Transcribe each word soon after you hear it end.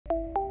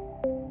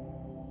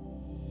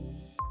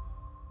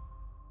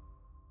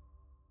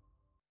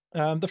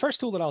The first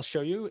tool that I'll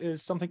show you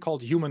is something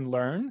called Human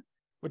Learn,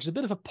 which is a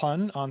bit of a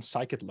pun on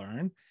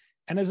scikit-learn.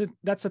 And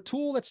that's a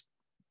tool that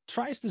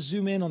tries to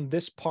zoom in on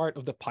this part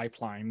of the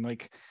pipeline.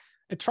 Like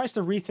it tries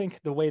to rethink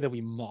the way that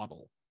we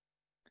model.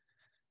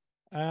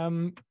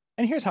 And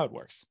here's how it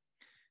works.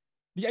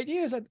 The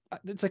idea is that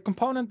it's a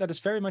component that is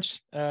very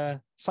much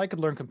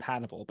scikit-learn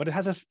compatible, but it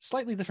has a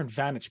slightly different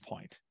vantage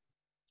point.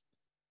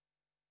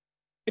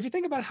 If you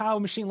think about how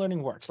machine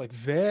learning works, like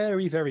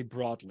very, very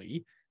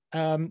broadly,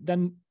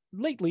 then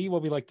lately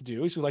what we like to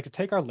do is we like to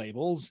take our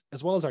labels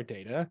as well as our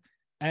data,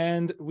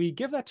 and we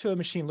give that to a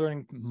machine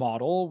learning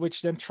model,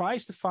 which then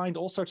tries to find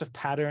all sorts of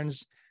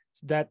patterns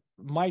that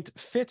might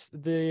fit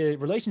the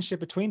relationship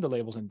between the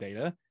labels and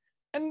data.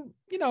 And,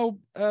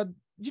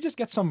 you just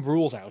get some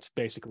rules out,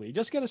 basically. You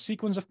just get a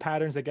sequence of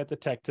patterns that get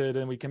detected,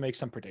 and we can make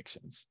some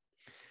predictions.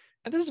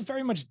 And this is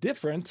very much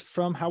different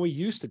from how we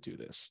used to do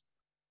this.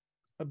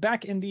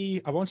 Back in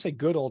the, I won't say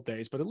good old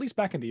days, but at least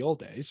back in the old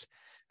days,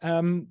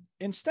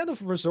 instead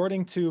of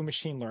resorting to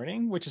machine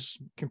learning, which is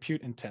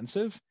compute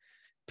intensive,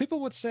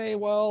 people would say,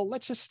 well,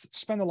 let's just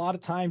spend a lot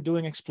of time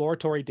doing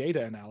exploratory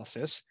data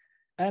analysis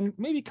and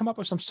maybe come up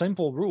with some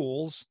simple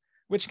rules,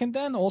 which can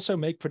then also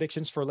make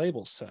predictions for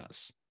labels to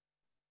us.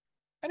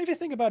 And if you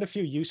think about a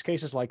few use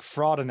cases like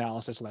fraud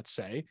analysis, let's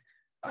say,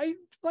 I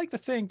like to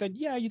think that,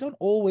 yeah, you don't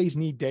always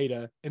need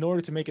data in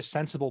order to make a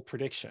sensible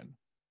prediction.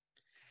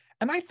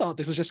 And I thought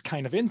this was just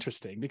kind of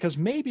interesting because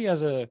maybe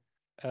as in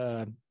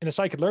a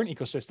scikit-learn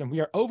ecosystem,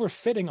 we are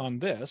overfitting on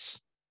this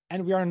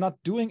and we are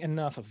not doing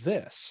enough of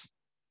this.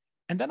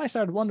 And then I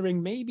started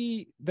wondering,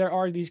 maybe there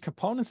are these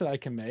components that I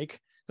can make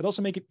that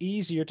also make it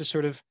easier to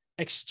sort of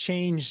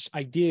exchange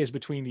ideas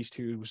between these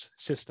two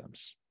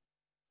systems.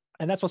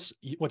 And that's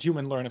what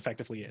Human Learn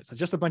effectively is. It's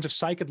just a bunch of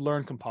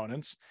scikit-learn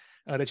components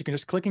that you can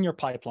just click in your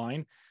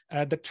pipeline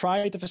that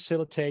try to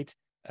facilitate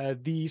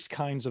these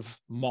kinds of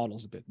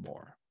models a bit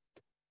more.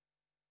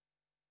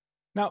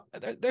 Now,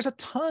 there's a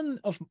ton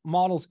of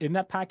models in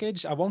that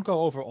package. I won't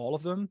go over all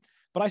of them,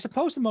 but I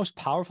suppose the most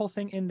powerful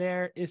thing in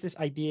there is this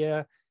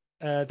idea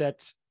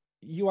that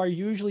you are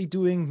usually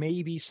doing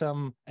maybe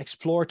some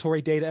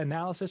exploratory data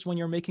analysis when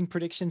you're making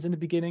predictions in the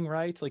beginning,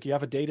 right? Like you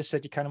have a data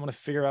set, you kind of want to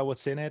figure out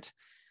what's in it.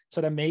 So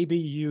then maybe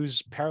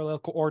use parallel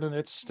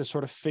coordinates to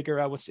sort of figure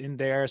out what's in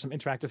there, some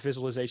interactive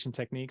visualization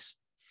techniques.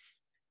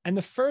 And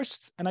the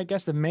first, and I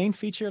guess the main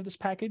feature of this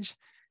package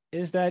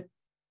is that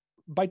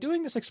by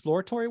doing this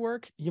exploratory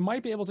work, you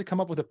might be able to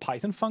come up with a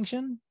Python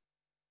function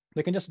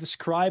that can just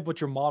describe what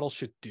your model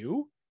should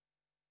do.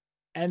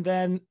 And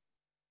then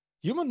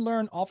Human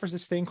Learn offers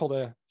this thing called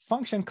a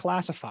function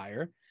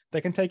classifier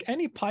that can take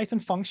any Python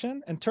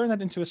function and turn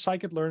that into a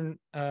scikit-learn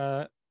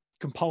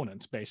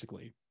component,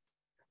 basically.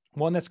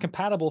 One that's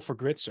compatible for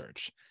grid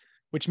search,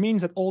 which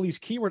means that all these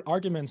keyword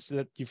arguments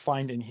that you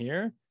find in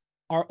here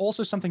are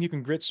also something you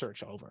can grid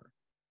search over.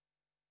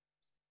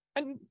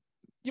 And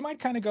you might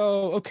kind of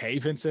go, okay,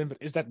 Vincent, but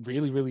is that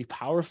really, really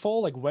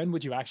powerful? Like, when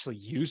would you actually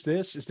use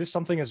this? Is this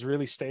something that's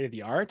really state of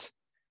the art?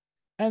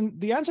 And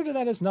the answer to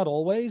that is not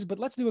always, but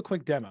let's do a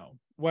quick demo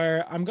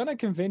where I'm going to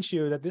convince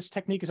you that this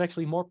technique is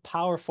actually more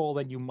powerful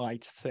than you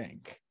might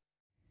think.